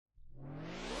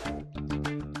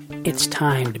It's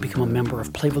time to become a member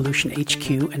of Playvolution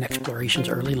HQ and Explorations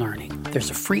Early Learning. There's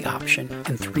a free option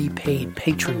and 3 paid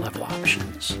patron level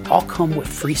options. All come with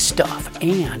free stuff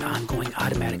and ongoing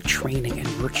automatic training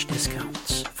and merch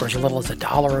discounts. For as little as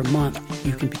 $1 a month,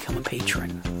 you can become a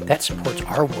patron. That supports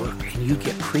our work and you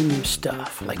get premium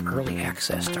stuff like early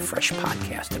access to fresh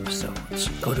podcast episodes.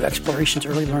 Go to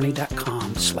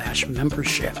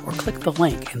explorationsearlylearning.com/membership or click the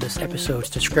link in this episode's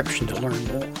description to learn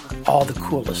more. All the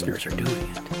cool listeners are doing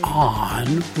it. On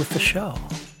with the show.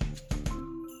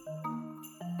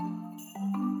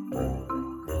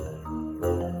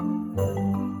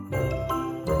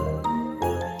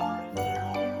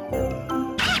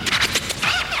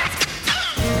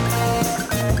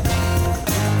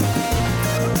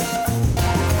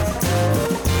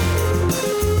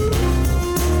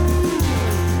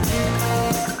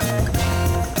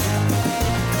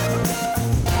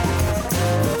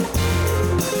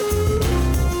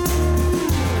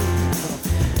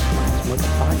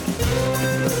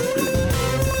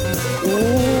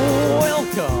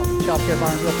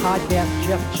 Podcast.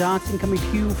 Jeff Johnson coming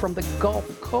to you from the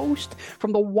Gulf Coast,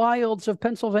 from the wilds of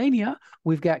Pennsylvania.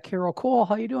 We've got Carol Cole.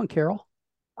 How you doing, Carol?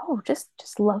 Oh, just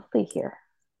lovely here.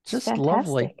 Just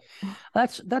lovely.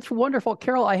 That's wonderful,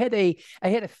 Carol. I had a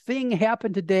thing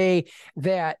happen today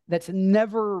that's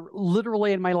never,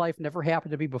 literally in my life, never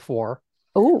happened to me before.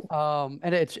 Oh,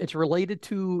 and it's related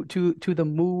to the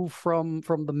move from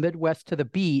the Midwest to the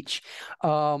beach.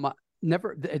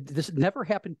 This never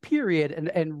happened, period,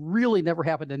 and really never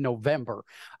happened in November.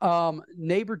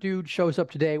 Neighbor dude shows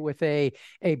up today with a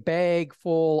bag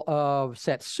full of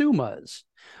Satsumas.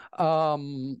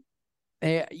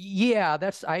 Yeah,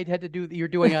 I had to do. You're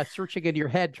doing a searching in your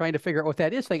head trying to figure out what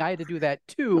that is thing. I had to do that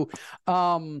too.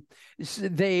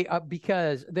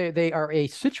 Because they are a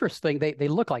citrus thing. They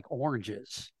look like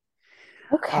oranges.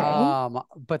 okay.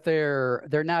 But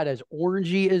they're not as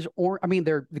orangey as I mean,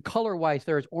 the color wise,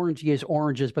 they're as orangey as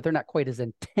oranges, but they're not quite as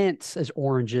intense as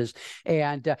oranges.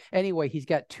 And anyway, he's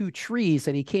got 2 trees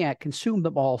and he can't consume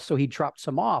them all, so he dropped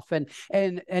some off. And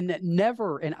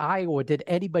never in Iowa did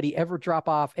anybody ever drop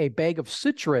off a bag of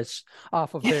citrus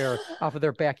off of their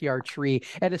backyard tree,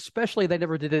 and especially they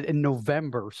never did it in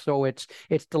November. So it's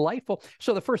delightful.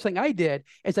 So the first thing I did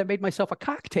is I made myself a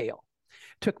cocktail.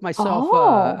 Took myself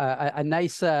a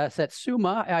nice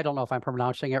Satsuma. I don't know if I'm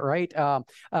pronouncing it right.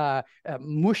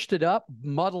 Mushed it up,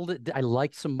 muddled it. I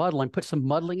liked some muddling. Put some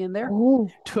muddling in there. Oh,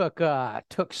 Took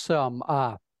some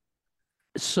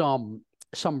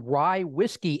rye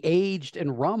whiskey aged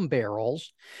in rum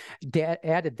barrels.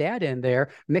 Added that in there.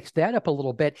 Mixed that up a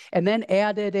little bit, and then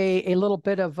added a little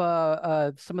bit of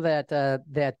some of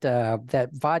that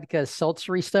vodka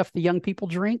seltzery stuff the young people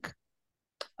drink.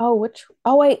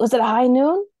 wait, was it High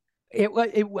Noon?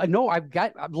 No, I've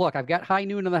got High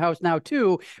Noon in the house now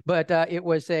too, but it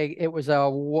was a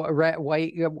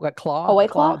white claw, A White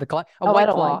Claw? a white I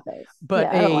don't claw, like those. but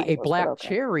Yeah, I don't like a those, black but okay.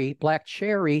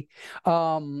 cherry,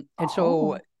 and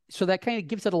Oh, so that kind of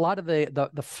gives it a lot of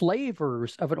the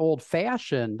flavors of an old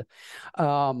fashioned,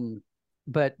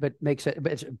 but makes it,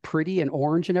 but it's pretty and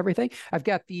orange and everything. I'm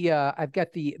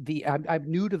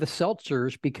new to the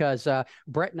seltzers because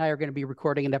Brett and I are going to be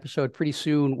recording an episode pretty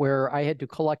soon where I had to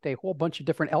collect a whole bunch of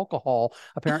different alcohol.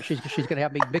 Apparently she's going to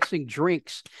have me mixing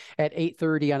drinks at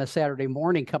 8:30 on a Saturday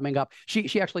morning coming up.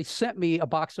 She actually sent me a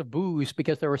box of booze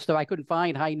because there was stuff I couldn't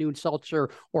find High Noon seltzer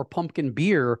or pumpkin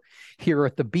beer here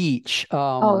at the beach.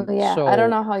 yeah. So I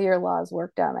don't know how your laws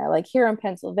work down there. Like here in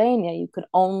Pennsylvania, you could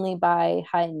only buy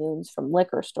High Noons from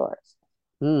liquor stores,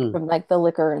 mm, from like the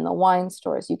liquor and the wine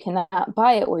stores. You cannot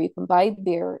buy it where you can buy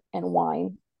beer and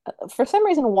wine. For some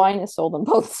reason, wine is sold in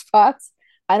both spots.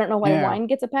 I don't know why yeah. wine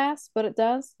gets a pass, but it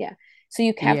does. Yeah. So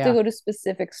you have to Yeah. go to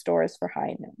specific stores for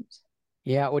High Noons.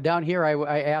 Yeah, well, down here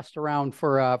I asked around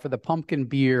for the pumpkin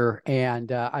beer,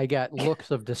 and I got looks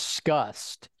of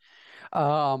disgust,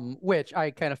 which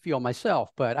I kind of feel myself.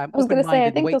 But I'm I was going to say, I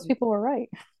open-minded, think those waiting. people were right.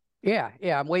 Yeah,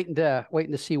 I'm waiting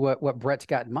to see what Brett's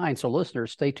got in mind. So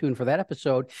listeners, stay tuned for that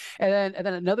episode. And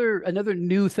then another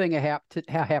new thing happened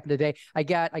today. I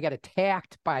got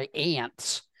attacked by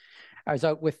ants. I was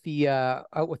out with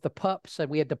the pups,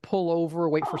 and we had to pull over,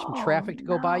 wait for some Oh, traffic to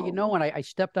go by, no. and I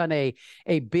stepped on a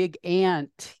big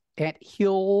ant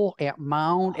hill, ant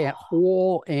mound, ant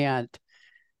hole, ant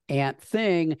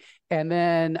thing, and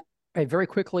then I very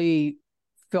quickly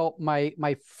felt my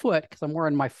foot, because I'm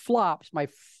wearing my flops, my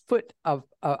foot of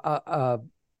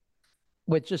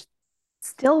was just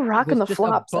Still rocking was the just a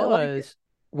flops. I like it. buzz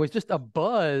was just a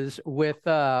buzz with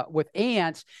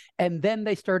ants, and then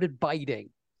they started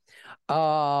biting.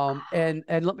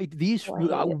 And let me these Oh,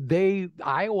 I hate it. they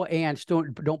Iowa ants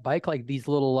don't bite like these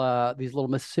little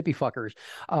Mississippi fuckers.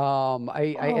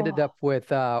 I ended Oh, up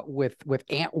with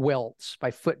ant welts.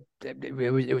 My foot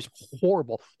it was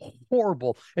horrible,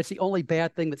 horrible. It's the only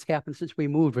bad thing that's happened since we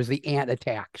moved was the ant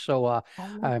attack. So oh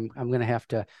my. I'm gonna have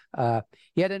to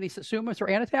you had any Satsumas or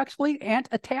ant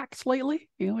attacks lately?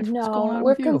 What's going No, on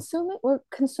with you? we're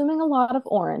consuming a lot of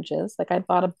oranges. Like I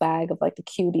bought a bag of like the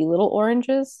cutie little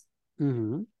oranges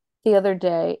Hmm. the other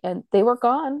day, and they were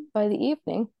gone by the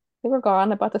evening. They were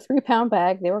gone. I bought the 3 pound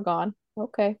bag. They were gone.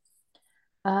 Okay.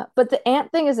 But the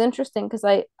ant thing is interesting because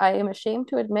I am ashamed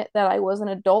to admit that I was an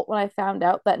adult when I found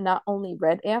out that not only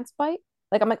red ants bite,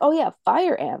 like I'm like, oh yeah,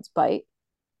 fire ants bite.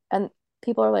 And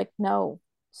people are like, no,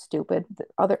 stupid, the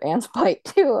other ants bite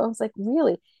too. I was like,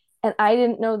 really? And I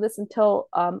didn't know this until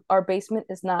our basement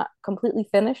is not completely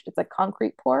finished. It's like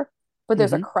concrete pour, but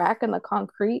there's a Hmm. crack in the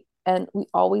concrete, and we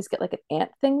always get like an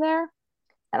ant thing there.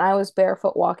 And I was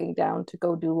barefoot walking down to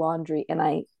go do laundry, and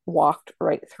I walked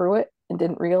right through it and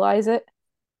didn't realize it.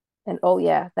 And oh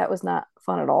yeah, that was not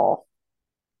fun at all.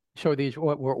 So these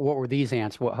what were these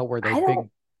ants? How were they? I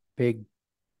don't. Big.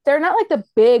 They're not like the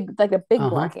big Uh-huh.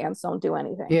 black ants don't do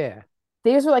anything. Yeah.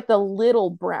 These are like the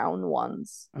little brown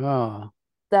ones Oh,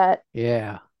 that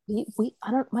yeah. we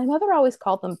I don't. My mother always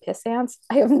called them piss ants.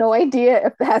 I have no idea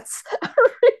if that's a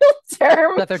real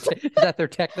term. Is that their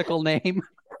technical name?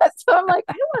 So I'm like,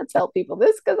 I don't want to tell people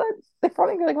this because they're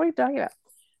probably gonna be like, what are you talking about?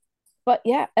 But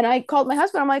yeah, and I called my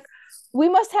husband. I'm like, we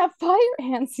must have fire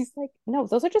ants. He's like, no,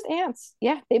 those are just ants.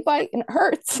 Yeah, they bite and it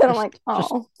hurts. And I'm Just like,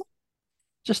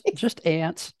 just oh. just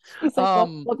ants. He's like, well,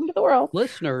 Um, welcome to the world.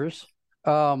 listeners,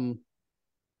 um,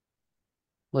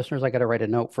 Listeners, I got to write a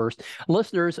note first.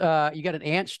 Listeners, you got an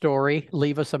ant story,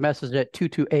 leave us a message at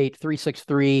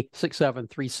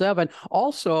 228-363-6737.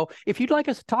 Also, if you'd like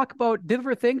us to talk about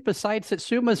different things besides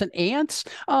Satsumas and ants,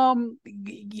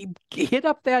 hit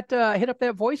up that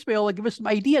voicemail and give us some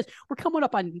ideas. We're coming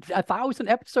up on 1,000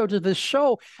 episodes of this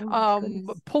show, Oh my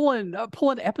goodness. pulling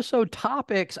episode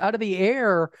topics out of the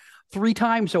air 3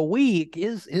 times a week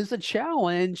is a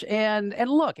challenge. And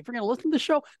look, if you're going to listen to the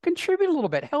show, contribute a little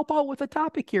bit, help out with a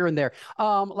topic here and there.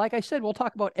 Like I said, we'll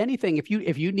talk about anything. If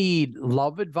you need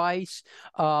love advice,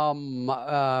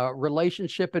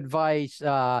 relationship advice,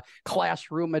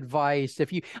 classroom advice,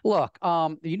 if you look,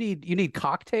 you need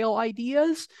cocktail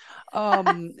ideas.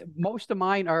 Most of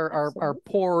mine are Absolutely.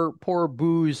 pour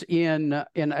booze in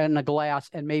a glass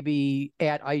and maybe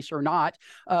add ice or not.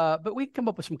 But we can come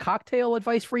up with some cocktail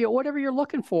advice for you. Whatever you're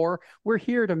looking for, we're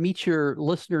here to meet your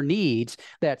listener needs.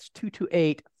 That's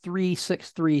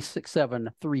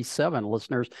 228-363-6737,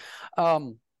 listeners.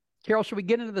 Um, Carol, should we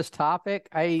get into this topic?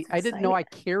 It's I didn't know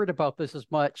exciting. I cared about this as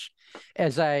much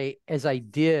as I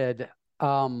did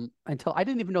until I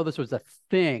didn't even know this was a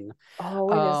thing. Oh,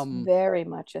 it is Um, very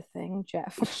much a thing,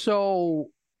 Jeff. so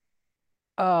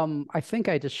I think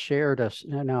I just shared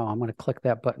no, I'm going to click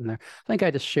that button there. I think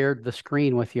I just shared the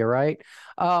screen with you, right?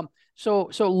 So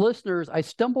listeners, I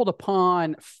stumbled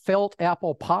upon felt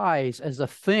apple pies as a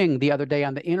thing the other day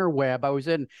on the interweb. I was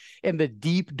in the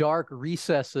deep dark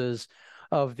recesses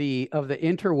of the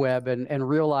interweb and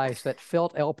realized that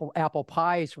felt apple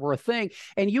pies were a thing.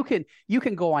 And you can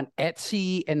go on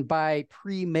Etsy and buy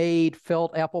pre-made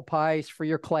felt apple pies for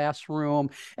your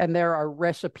classroom, and there are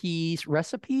recipes,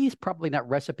 probably not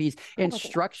recipes, Probably not.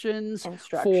 instructions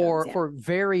Instructions, for yeah.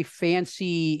 very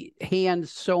fancy hand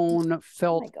sewn Oh my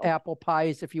felt God. apple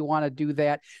pies if you want to do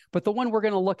that. But the one we're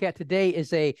going to look at today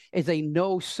is a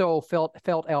no sew felt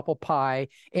apple pie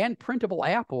and printable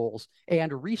apples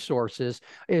and resources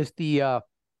is the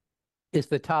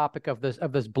topic of this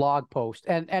blog post.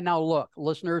 And now look,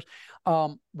 listeners,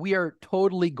 we are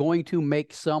totally going to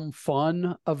make some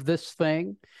fun of this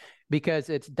thing because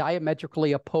it's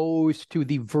diametrically opposed to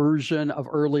the version of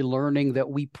early learning that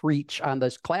we preach on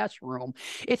this classroom.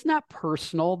 It's not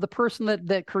personal. The person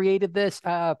that created this,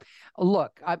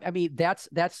 look, I mean, that's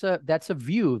a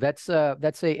view. That's a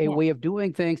Yeah. way of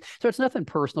doing things. So it's nothing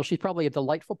personal. She's probably a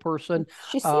delightful person.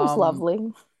 She seems Um, lovely.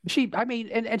 I mean,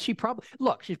 and she probably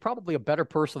look, she's probably a better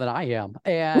person than I am.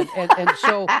 And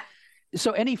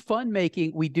so any fun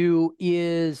making we do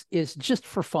is just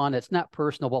for fun. It's not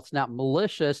personal. Well, it's not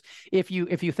malicious. If you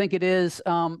think it is,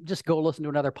 just go listen to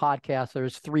another podcast.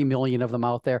 There's 3 million of them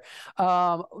out there.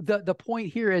 The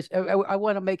point here is I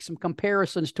want to make some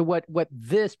comparisons to what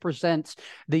this presents,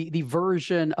 the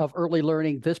version of early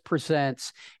learning this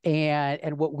presents,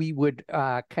 and what we would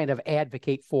kind of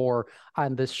advocate for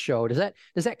on this show. Does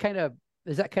that kind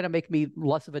of make me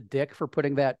less of a dick for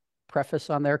putting that preface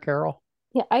on there, Carol?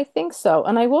 Yeah, I think so.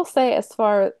 And I will say, as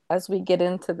far as we get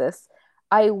into this,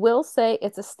 I will say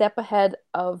it's a step ahead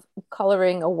of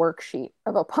coloring a worksheet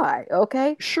of a pie,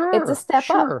 okay? It's a Sure, step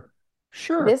up. sure,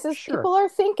 sure, This is sure. people are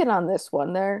thinking on this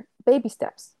one. They're baby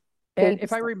steps. And Baby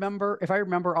steps. if I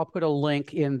remember, I'll put a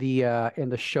link in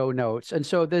the show notes. And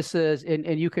so this is,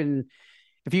 and you can,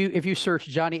 if you search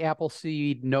Johnny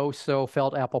Appleseed no so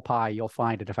felt apple pie, you'll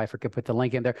find it. If I forget, put the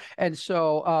link in there. And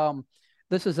so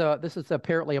this is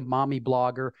apparently a mommy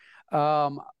blogger.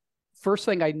 Um, First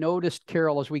thing I noticed,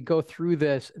 Carol, as we go through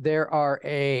this, there are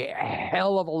a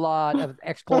hell of a lot of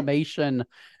exclamation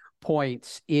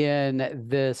points in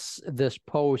this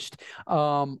post, That's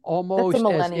a almost as if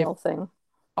millennial thing.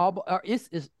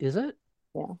 is it?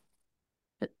 Yeah.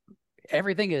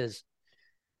 Everything is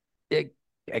e-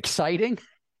 exciting.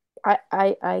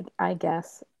 I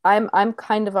guess. I'm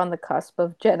kind of on the cusp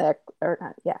of Gen X or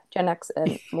not, yeah, Gen X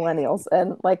and millennials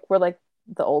and like we're like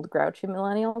the old grouchy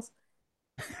millennials.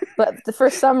 But for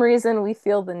some reason we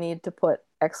feel the need to put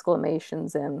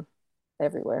exclamations in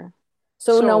everywhere.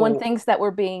 So no one So, thinks that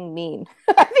we're being mean.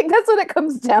 I think that's what it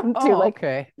comes down to. oh, Like,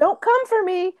 okay. don't come for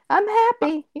me. I'm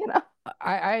happy, you know.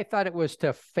 I thought it was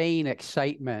to feign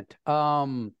excitement.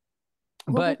 Well,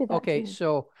 But maybe that okay, too.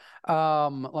 so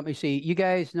let me see. You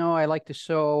guys know I like to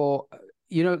sew.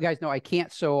 You guys know I can't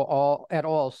sew all at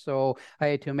all, so I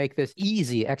had to make this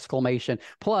easy exclamation.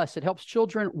 Plus, it helps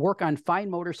children work on fine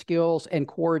motor skills and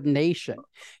coordination.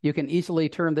 You can easily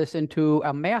turn this into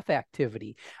a math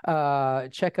activity.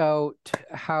 Check out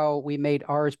how we made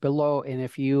ours below, and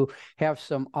if you have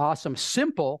some awesome,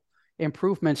 simple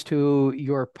improvements to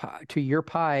your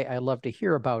pie, I love to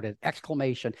hear about it.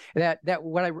 Exclamation. That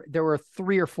what I there were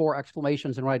 3 or 4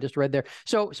 exclamations in what I just read there.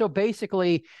 So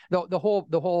basically the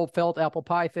whole felt apple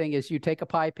pie thing is you take a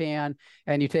pie pan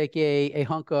and you take a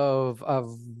hunk of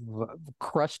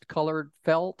crust colored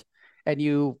felt and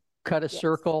you cut a Yes.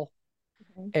 circle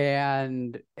Mhm.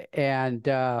 and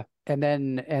and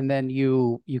then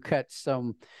you cut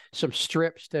some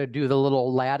strips to do the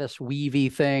little lattice weavy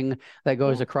thing that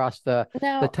goes Yeah. across the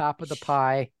Now, top of the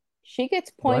pie. she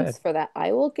gets Go ahead. points for that.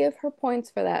 I will give her points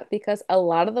for that because a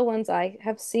lot of the ones I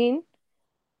have seen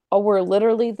were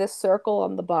literally this circle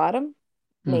on the bottom,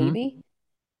 Hmm. maybe,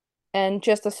 and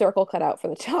just a circle cut out for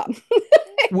the top.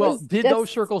 It Well, was did those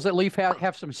just, circles at least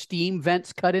have some steam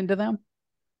vents cut into them?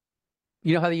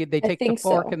 You know how they I take the think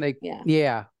fork so. and they, Yeah.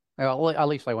 yeah. Well, at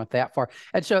least I went that far.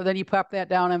 And so then you pop that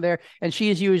down in there, and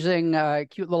she's using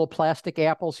cute little plastic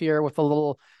apples here with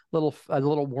little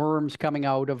worms coming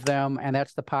out of them, and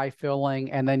that's the pie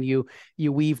filling. And then you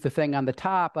weave the thing on the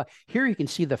top. Here you can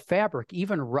see the fabric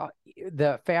even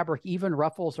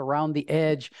ruffles around the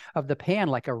edge of the pan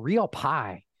like a real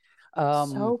pie. Um,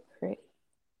 So pretty.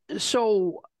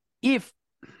 so if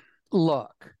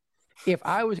look, if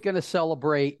I was going to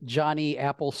celebrate Johnny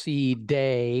Appleseed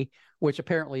Day, which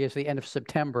apparently is the end of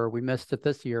September, we missed it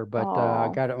this year, but I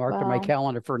Oh, got it marked on my well,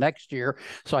 calendar for next year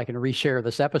so I can reshare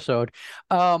this episode.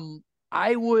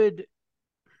 I would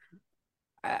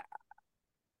uh,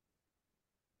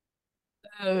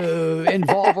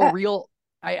 involve a real.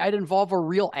 I'd involve a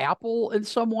real apple in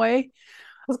some way.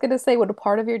 I was gonna say, would a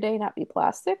part of your day not be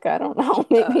plastic? I don't know.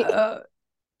 Maybe. Uh,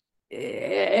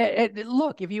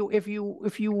 Look, if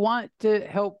you want to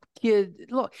help kids,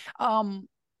 look.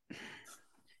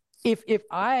 If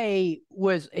I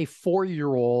was a 4-year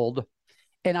old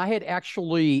and I had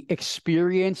actually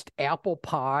experienced apple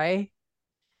pie,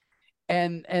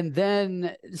 and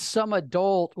then some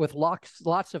adult with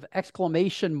lots of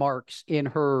exclamation marks in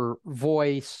her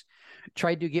voice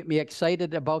tried to get me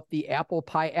excited about the apple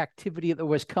pie activity that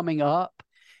was coming up,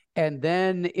 and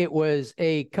then it was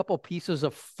a couple pieces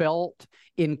of felt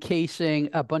encasing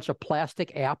a bunch of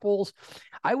plastic apples,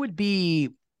 I would be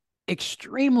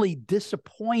extremely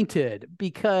disappointed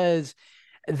because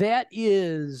that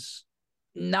is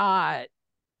not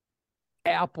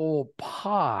apple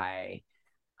pie.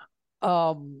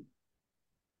 Um,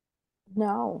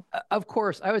 No. of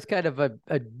course, I was kind of a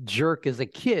jerk as a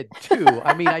kid too.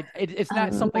 I mean, it's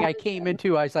not something I came Imagine.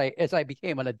 into as I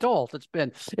became an adult. It's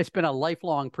been a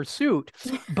lifelong pursuit.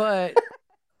 But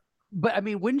but I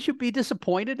mean, wouldn't you be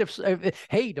disappointed if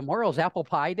hey, tomorrow's apple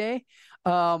pie day,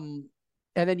 um,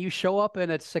 and then you show up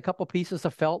and it's a couple pieces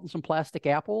of felt and some plastic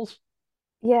apples?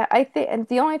 Yeah, I think, and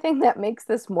the only thing that makes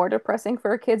this more depressing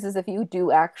for kids is if you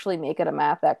do actually make it a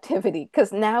math activity,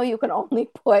 because now you can only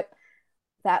put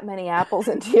that many apples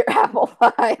into your apple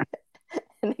pie,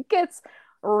 and it gets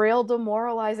real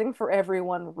demoralizing for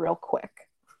everyone real quick.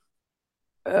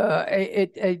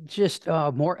 It just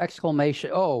more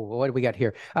exclamation. Oh, what do we got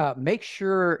here? Make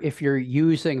sure if you're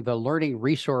using the learning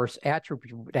resource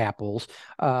attribute apples,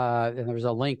 and there's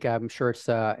a link. I'm sure it's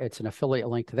an affiliate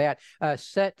link to that.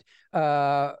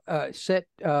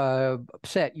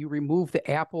 Set. You remove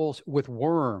the apples with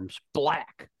worms.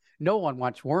 Black. No one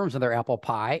wants worms in their apple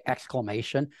pie!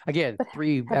 Exclamation. Again, But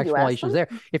three have you asked exclamations them? there.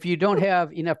 If you don't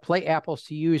have enough play apples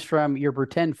to use from your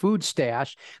pretend food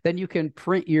stash, then you can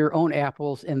print your own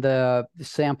apples in the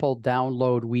sample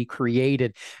download we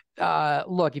created.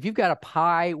 Look, if you've got a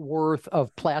pie worth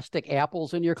of plastic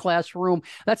apples in your classroom,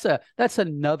 that's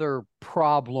another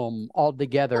problem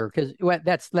altogether because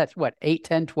that's what 8,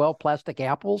 10, 12 plastic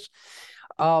apples.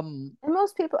 And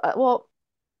most people, well,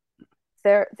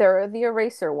 there are the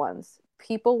eraser ones.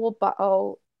 People will buy,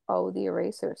 the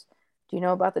erasers. Do you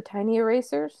know about the tiny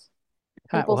erasers?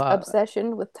 People's uh,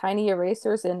 obsession with tiny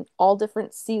erasers in all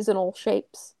different seasonal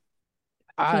shapes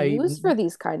to I use for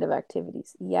these kind of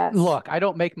activities. Yes. look, I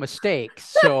don't make mistakes,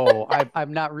 so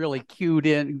I'm not really clued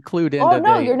Oh into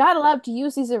no, you're the. not allowed to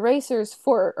use these erasers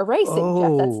for erasing,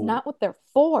 Jeff. That's Oh, not what they're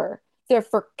for. They're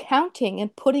for counting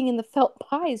and putting in the felt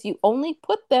pies. You only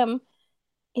put them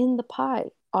in the pie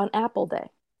on Apple Day.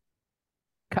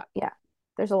 ca- Yeah,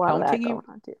 there's a lot of that counting going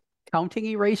on too. counting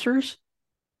erasers.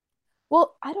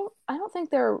 Well, I don't think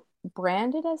they're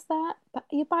branded as that, but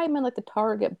you buy them in like the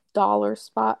Target dollar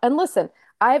spot. And listen,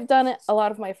 I've done it. A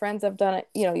lot of my friends have done it.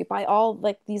 You buy all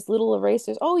like these little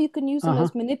erasers. Oh, you can use them Uh-huh.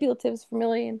 as manipulatives for a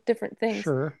million different things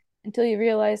Sure. until you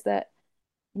realize that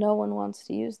no one wants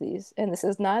to use these. And this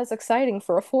is not as exciting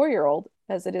for a 4-year-old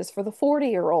as it is for the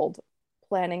 40-year-old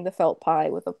planning the felt pie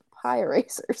with a pie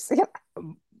erasers.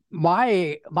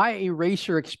 My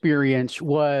eraser experience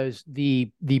was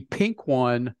the pink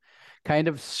one, kind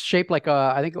of shaped like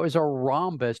a, I think it was a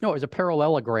rhombus. No, it was a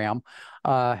parallelogram.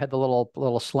 Had the little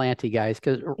slanty guys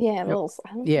because Yeah, little, I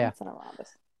don't think yeah, that's not a rhombus.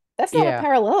 That's not a yeah.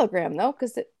 parallelogram though,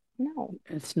 because no,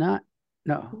 It's not,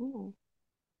 no, no,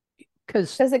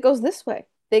 because because it goes this way.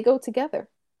 They go together.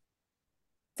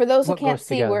 For those who what can't goes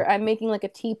see together? where I'm making like a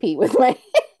TP with my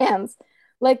hands,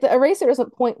 like the eraser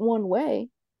doesn't point one way,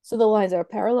 so the lines are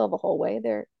parallel the whole way.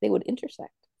 They would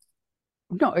intersect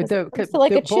No, because it comes to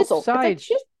like the a both chisel. It's like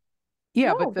sides.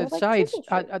 Yeah, but no, the they're like sides, chisel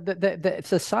shape. it's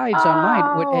the sides on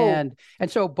mine would Oh, and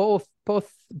so both the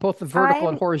vertical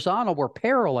and I'm horizontal were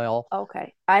parallel.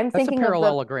 okay. I'm That's a thinking of the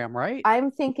parallelogram, right?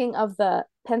 I'm thinking of the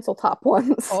pencil top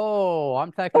ones. Oh,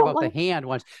 I'm talking Oh about the my, hand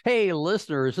ones. Hey,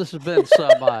 listeners, this has been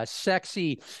some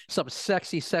sexy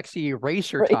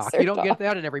eraser talk. eraser You don't get top.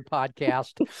 that in every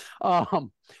podcast.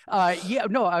 Um, yeah,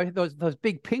 no, those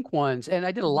big pink ones, and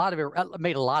I did a lot of it. I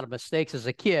made a lot of mistakes as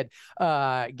a kid.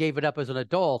 Gave it up as an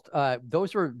adult.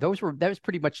 Those were that was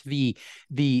pretty much the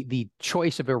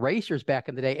choice of erasers back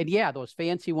in the day. And yeah, those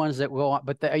fancy ones that go on,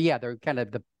 but yeah, they're kind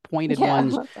of the pointed Yeah,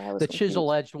 ones, I was the chisel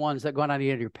confused. edged ones that go on the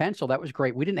end of your pencil. That was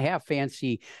great. We didn't have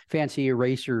fancy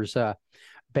erasers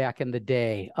back in the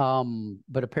day.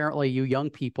 But apparently you young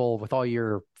people with all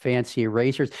your fancy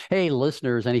erasers. Hey,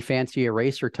 listeners, any fancy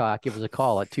eraser talk, give us a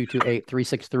call at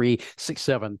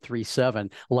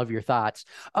 228-363-6737. Love your thoughts.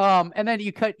 And then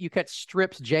you cut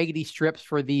strips, jaggedy strips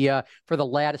for the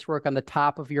lattice work on the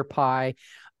top of your pie.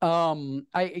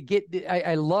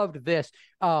 I loved this.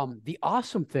 The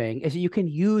awesome thing is that you can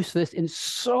use this in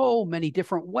so many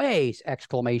different ways!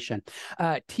 Exclamation.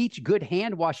 Teach good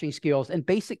hand washing skills and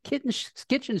basic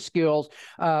kitchen skills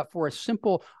for a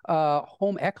simple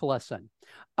home ec lesson.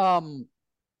 Um,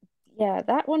 Yeah,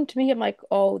 that one to me, I'm like,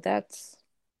 oh, that's.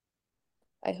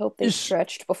 I hope they is,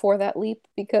 stretched before that leap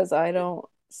because I don't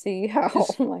see how.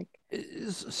 is, Like,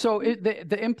 so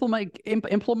the implication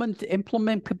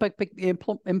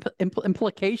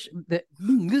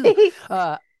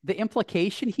the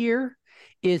implication here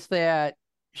is that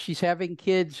she's having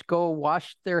kids go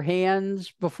wash their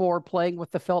hands before playing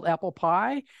with the felt apple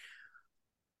pie.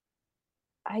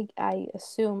 I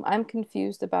assume I'm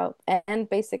confused about and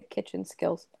basic kitchen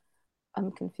skills.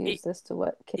 I'm confused as to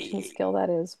what kitchen skill that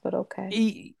is, but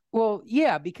okay. Well,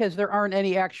 yeah, because there aren't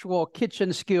any actual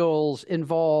kitchen skills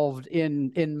involved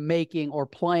in making or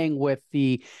playing with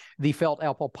the felt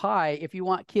apple pie. If you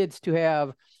want kids to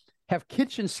have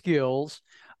kitchen skills,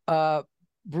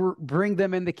 bring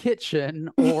them in the kitchen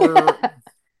or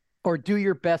or do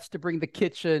your best to bring the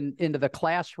kitchen into the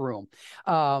classroom.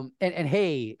 And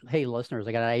hey, listeners,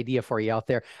 I got an idea for you out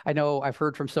there. I know I've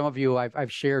heard from some of you.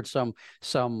 I've shared some.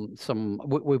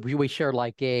 We shared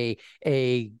like a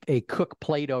cook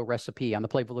Play-Doh recipe on the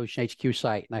Playvolution HQ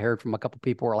site, and I heard from a couple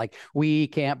people who are like, we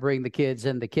can't bring the kids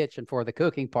in the kitchen for the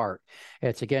cooking part.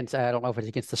 It's against, I don't know if it's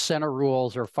against the center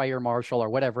rules or fire marshal or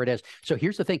whatever it is. So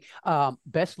here's the thing: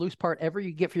 best loose part ever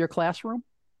you get for your classroom,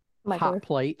 hot Microwave.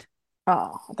 plate.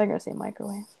 Oh, I think I'm gonna say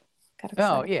microwave. Got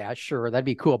Oh, excited. yeah, sure. That'd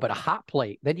be cool. But a hot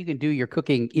plate, then you can do your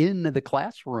cooking in the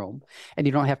classroom and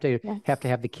you don't Yeah. have to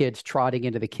have the kids trotting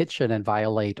into the kitchen and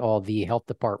violate all the health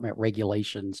department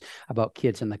regulations about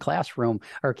kids in the classroom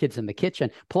or kids in the kitchen.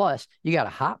 Plus, you got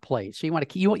a hot plate. So you want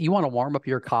to warm up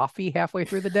your coffee halfway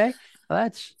through the day?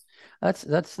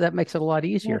 That makes it a lot Yeah.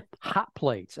 easier. Hot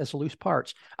plates as loose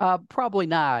parts. Probably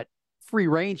not free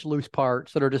range loose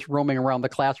parts that are just roaming around the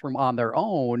classroom on their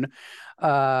own.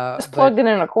 Just But plugged it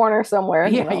in a corner somewhere,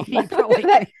 you yeah, know. you probably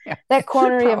that yeah, that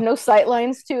corner you have probably, no sight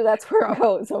lines to, that's where it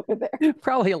probably goes over there.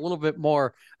 probably a little bit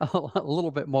more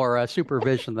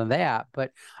supervision than that.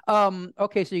 But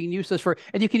okay, so you can use this for,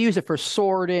 and you can use it for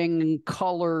sorting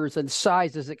colors and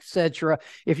sizes, etc.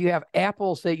 If you have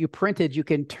apples that you printed, you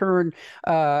can turn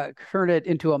it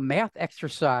into a math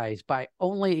exercise by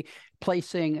only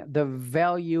placing the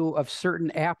value of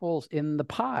certain apples in the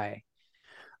pie.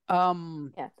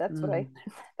 Um, Yeah, that's what I mm,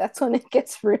 that's when it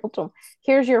gets real to them.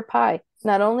 Here's your pie.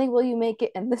 Not only will you make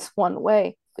it in this one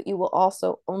way, but you will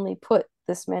also only put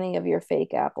this many of your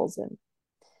fake apples in.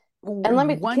 And let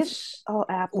me kids once oh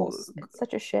apples. It's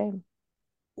such a shame.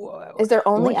 w- Is there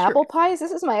only once you're apple pies?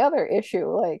 This is my other issue.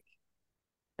 Like,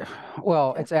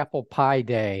 well, Jeff, it's apple pie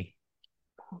day.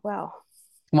 wow.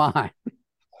 Come on.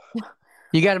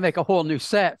 You got to make a whole new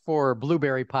set for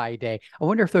blueberry pie day. I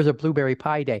wonder if there's a blueberry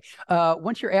pie day.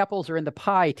 Once your apples are in the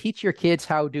pie, teach your kids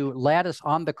how to lattice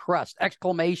on the crust!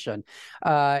 Exclamation.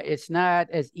 It's not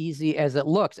as easy as it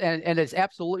looks. And it's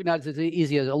absolutely not as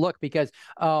easy as it looks because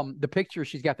the picture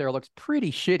she's got there looks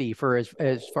pretty shitty for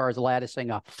as far as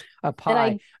latticing a And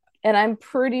pie. I'm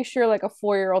pretty sure like a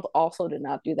 4-year-old also did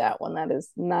not do that one. That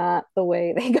is not the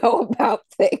way they go about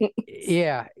things.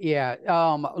 Yeah, yeah.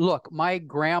 Look, my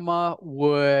grandma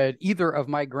would, either of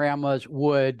my grandmas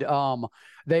would,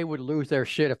 they would lose their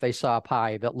shit if they saw a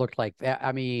pie that looked like that.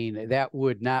 I mean, that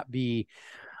would not be,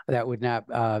 that would not,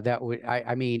 that would,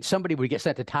 I mean, somebody would get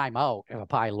sent to timeout if a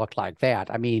pie looked like that.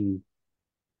 I mean,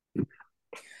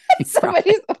 you probably,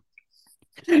 Somebody's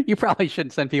you probably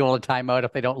shouldn't send people to timeout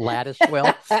if they don't lattice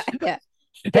well. yeah,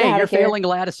 get Hey, out you're of here. failing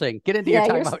latticing. Get into your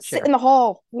Yeah, you're timeout sit chair. in the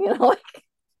hall, you know, like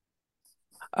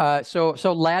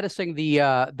So latticing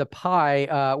the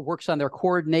pie works on their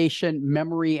coordination,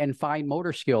 memory, and fine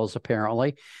motor skills,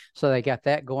 apparently. So they got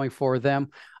that going for them.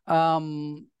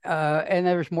 And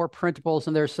there's more printables,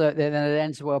 and then it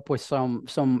ends up with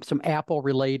some Apple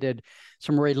related,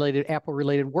 some related Apple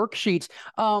related worksheets.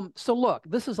 So look,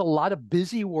 this is a lot of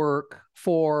busy work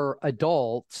for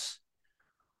adults,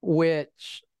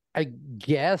 which I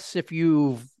guess if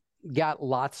you've got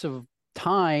lots of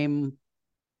time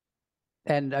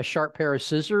and a sharp pair of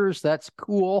scissors, that's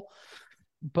cool.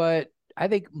 But I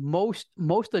think most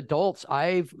adults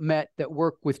I've met that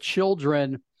work with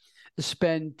children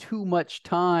spend too much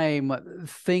time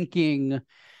thinking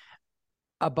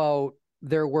about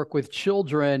their work with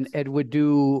children and it would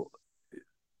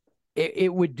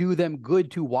do them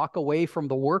good to walk away from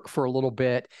the work for a little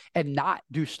bit and not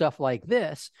do stuff like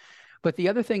this. But the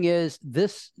other thing is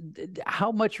this,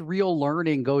 how much real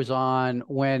learning goes on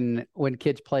when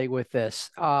kids play with this.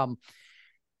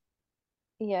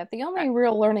 yeah, the only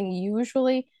real learning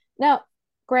usually now,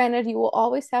 granted, you will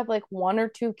always have like one or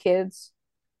two kids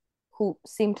who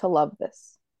seem to love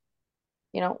this.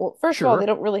 You know, well, first of all, they Sure.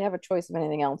 don't really have a choice of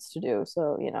anything else to do,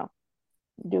 so you know,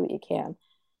 do what you can.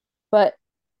 But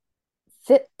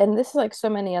fit, and this is like so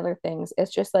many other things.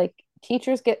 It's just like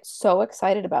teachers get so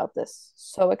excited about this,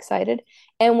 so excited.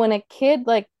 And when a kid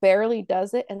like barely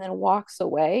does it and then walks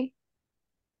away,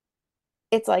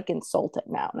 it's like insulting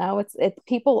now. Now it's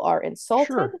people are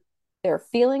insulted, Sure. their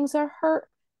feelings are hurt.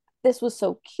 This was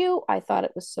so cute. I thought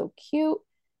it was so cute.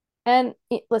 And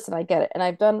listen, I get it. And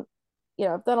I've done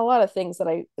a lot of things that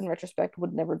I, in retrospect,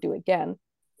 would never do again.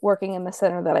 Working in the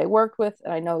center that I worked with,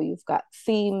 and I know you've got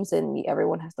themes, and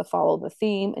everyone has to follow the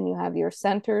theme, and you have your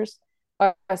centers.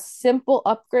 A simple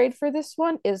upgrade for this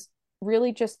one is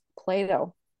really just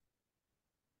Play-Doh.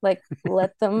 Like,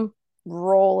 let them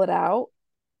roll it out,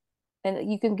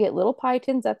 and you can get little pie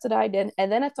tins. That's what I did,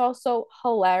 and then it's also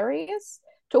hilarious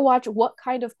to watch what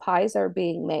kind of pies are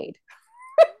being made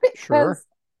Sure. because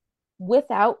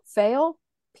without fail,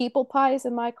 people pies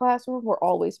in my classroom were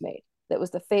always made. That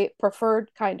was the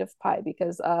preferred kind of pie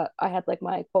because I had like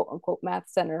my quote unquote math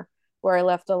center where I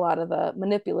left a lot of the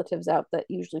manipulatives out that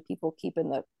usually people keep in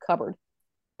the cupboard.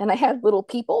 And I had little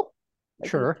people,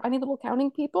 like little Sure. tiny little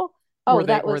counting people. Were Oh,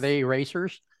 they that were was they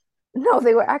erasers? no,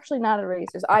 they were actually not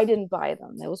erasers. I didn't buy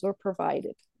them. Those were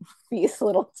provided. These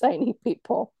little tiny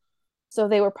people. So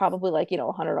they were probably like,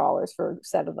 $100 for a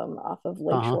set of them off of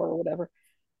Uh-huh. Lakeshore or whatever.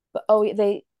 But oh,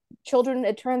 they children,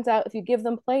 it turns out if you give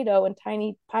them Play-Doh and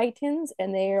tiny pie tins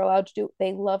and they are allowed to do,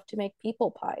 they love to make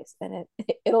people pies and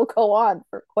it'll go on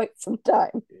for quite some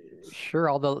time. Sure,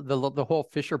 all the whole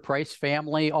Fisher Price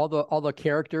family, all the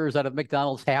characters out of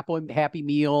McDonald's Happy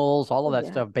Meals, all of Oh that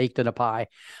yeah. stuff baked in a pie.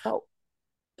 Oh,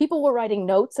 people were writing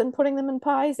notes and putting them in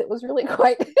pies. It was really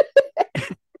quite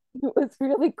it was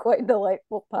really quite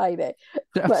delightful pie day.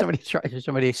 But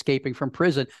Somebody escaping from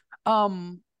prison.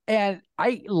 And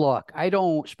I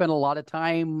don't spend a lot of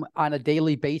time on a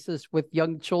daily basis with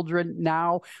young children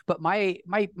now, but my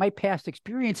past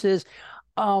experiences,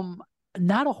 um,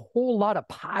 not a whole lot of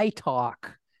pie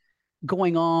talk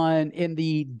going on in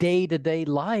the day-to-day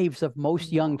lives of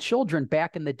most young no, children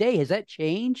back in the day. Has that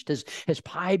changed? Has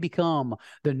pie become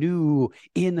the new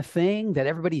in thing that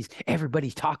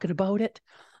everybody's talking about it?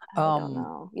 I don't Um,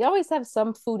 know. You always have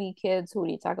some foodie kids who, when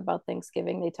you talk about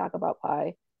Thanksgiving, they talk about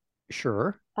pie.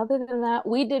 sure. Other than that,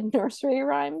 we did nursery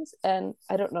rhymes, and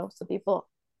I don't know, some people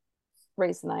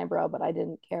raised an eyebrow, but I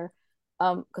didn't care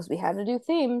because we had to do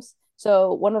themes.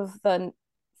 So one of the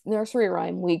nursery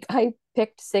rhyme week, I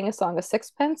picked "Sing a Song of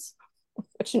Sixpence,"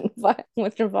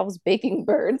 which involves baking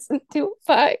birds into a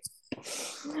pie.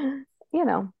 You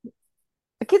know,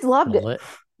 the kids loved it, Deli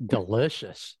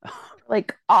delicious.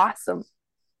 like awesome.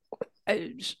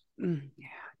 I,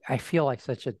 I feel like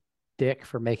such a dick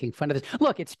for making fun of this.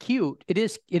 Look, it's cute. It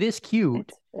is cute,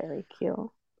 It's very cute.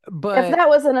 If but that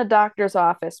was in a doctor's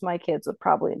office, my kids would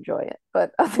probably enjoy it.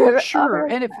 But sure. other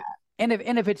than And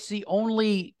if it's the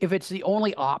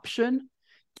only option,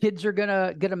 kids are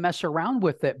gonna mess around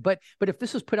with it. But if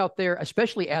this is put out there,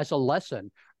 especially as a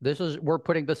lesson, we're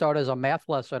putting this out as a math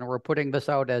lesson, or we're putting this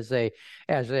out as a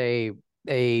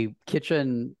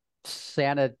kitchen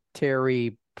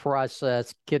sanitary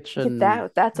process kitchen.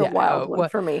 that's a Yeah, wild one well,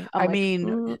 for me. I'm I like,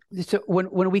 mean, so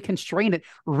when we constrain it,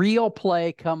 real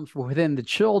play comes within the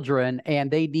children,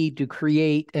 and they need to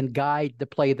create and guide the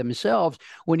play themselves.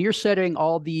 When you're setting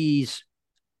all these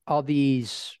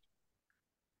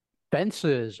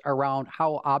fences around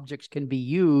how objects can be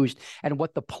used and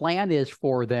what the plan is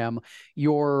for them,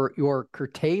 you're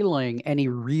curtailing any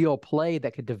real play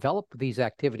that could develop these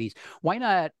activities. Why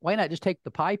not just take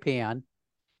the pie pan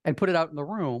and put it out in the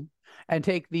room, and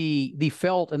take the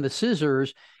felt and the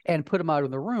scissors and put them out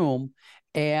in the room,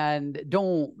 and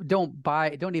don't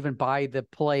even buy the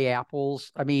play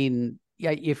apples. I mean,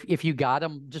 yeah, if you got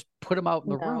them, just put them out in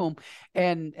the no. room,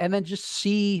 and then just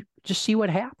see what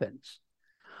happens.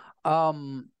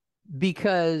 um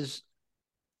because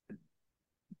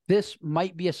this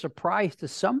might be a surprise to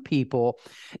some people.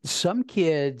 Some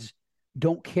kids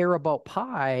don't care about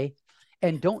pie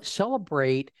and don't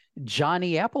celebrate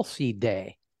Johnny Appleseed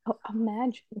Day. Oh,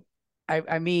 imagine.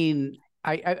 I mean,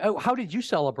 how did you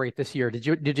celebrate this year?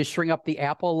 Did you string up the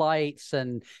apple lights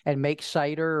and make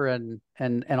cider and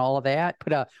all of that?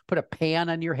 Put a pan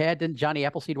on your head? Didn't Johnny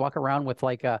Appleseed walk around with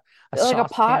like a Like a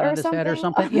pot saucepan or on his head or something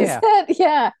something? on his Yeah, head.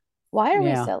 Yeah. Why are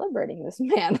we yeah, celebrating this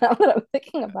man now that I'm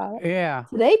thinking about it? yeah.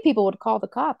 Today, people would call the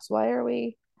cops. Why are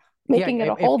we Yeah, making it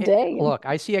a whole day? And look,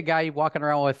 I see a guy walking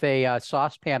around with a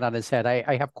saucepan on his head.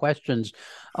 I have questions,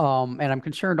 and I'm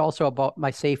concerned also about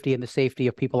my safety and the safety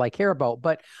of people I care about.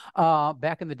 But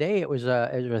back in the day, it was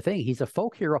a thing. He's a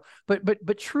folk hero.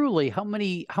 But truly, how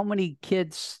many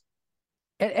kids?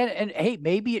 And hey,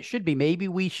 maybe it should be. Maybe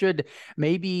we should.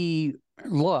 Maybe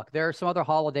look, there are some other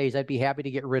holidays I'd be happy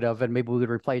to get rid of, and maybe we would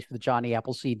replace with Johnny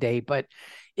Appleseed Day. But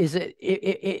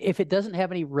if it doesn't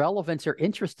have any relevance or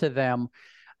interest to them,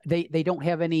 they don't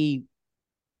have any.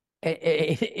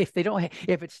 If they don't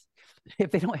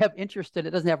if they don't have interest in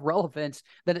it, doesn't have relevance,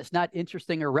 then it's not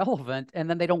interesting or relevant, and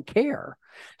then they don't care.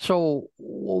 So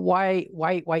why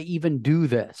even do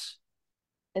this?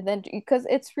 then because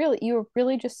you're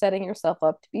really just setting yourself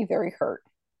up to be very hurt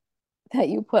that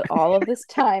you put all of this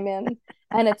time in,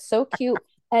 and it's so cute.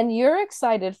 And you're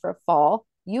excited for fall.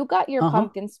 You got your Uh-huh.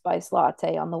 pumpkin spice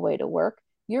latte on the way to work.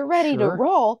 You're ready to Sure.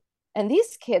 roll. And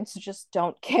these kids just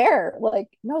don't care. Like,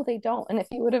 no, they don't. And if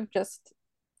you would have just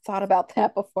thought about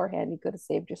that beforehand, you could have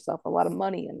saved yourself a lot of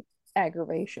money and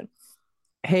aggravation.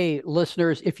 Hey,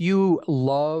 listeners, if you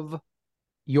love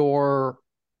your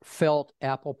felt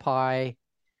apple pie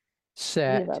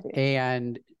We set love you.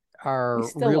 and We are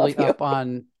still love really you. up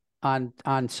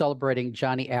on celebrating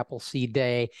Johnny Appleseed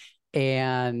Day.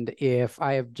 And if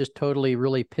I have just totally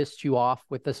really pissed you off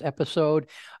with this episode,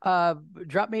 uh,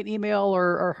 drop me an email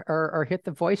or hit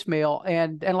the voicemail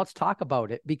and let's talk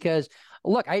about it. Because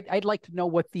look, I'd like to know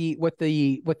what the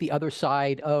other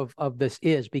side of this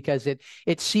is, because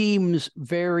it seems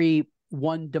very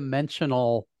one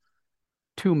dimensional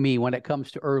to me when it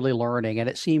comes to early learning. And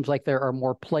it seems like there are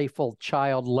more playful,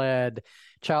 child.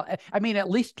 I mean, at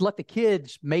least let the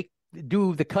kids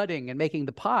do the cutting and making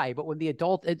the pie. But when the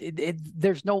adult,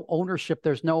 there's no ownership,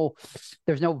 there's no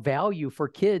value for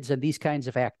kids and these kinds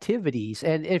of activities.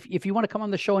 And if you want to come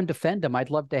on the show and defend them, I'd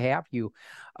love to have you.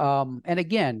 And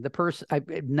again, the person,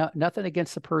 nothing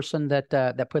against the person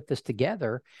that put this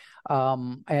together.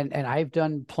 And I've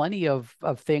done plenty of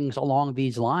things along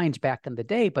these lines back in the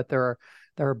day, but there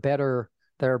are better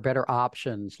there are better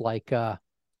options like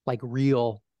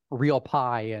real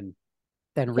pie and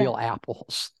Yeah, real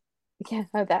apples. yeah,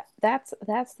 no,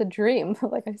 that's the dream.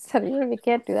 Like I said, even if you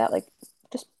can't do that, like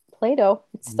just Play-Doh,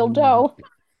 it's still Mm, dough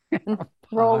and pie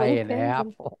rolling and pins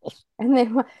apples. and they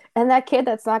and that kid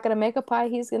that's not gonna make a pie,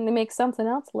 he's gonna make something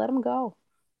else. Let him go.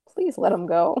 Please let him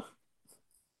go.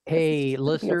 Because it's Hey, just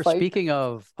gonna be a listener, fight. speaking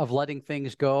of letting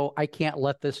things go, I can't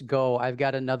let this go. I've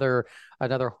got another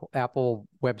Apple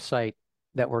website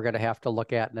that we're going to have to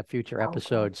look at in a future Okay.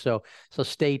 episode. So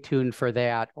stay tuned for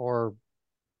that, or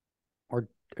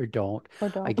or don't, Or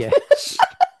I don't. guess.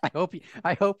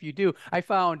 I hope you do. I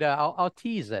found I'll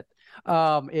tease it.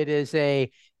 It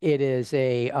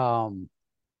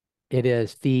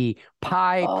is the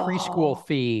pie preschool Oh,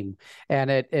 theme, and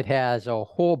it has a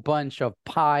whole bunch of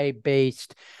pie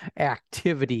based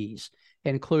activities,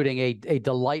 including a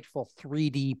delightful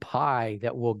 3D pie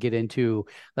that we'll get into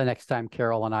the next time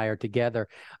Carol and I are together.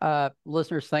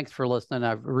 Listeners, thanks for listening.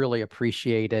 I really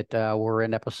appreciate it. We're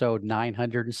in episode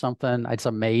 900 and something. It's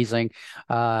amazing.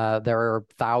 There are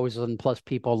 1,000 plus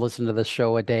people listen to this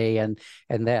show a day, and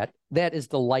that is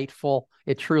delightful.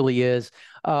 It truly is.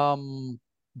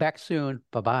 Back soon.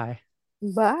 Bye bye.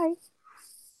 bye.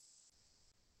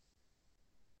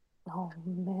 Oh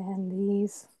man,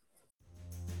 these.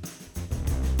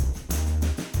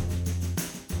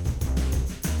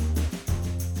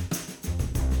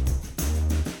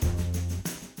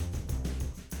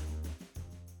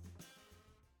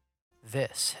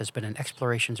 This has been an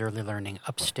Explorations Early Learning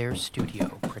Upstairs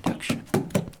Studio production.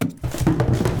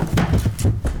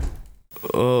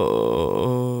 Oh.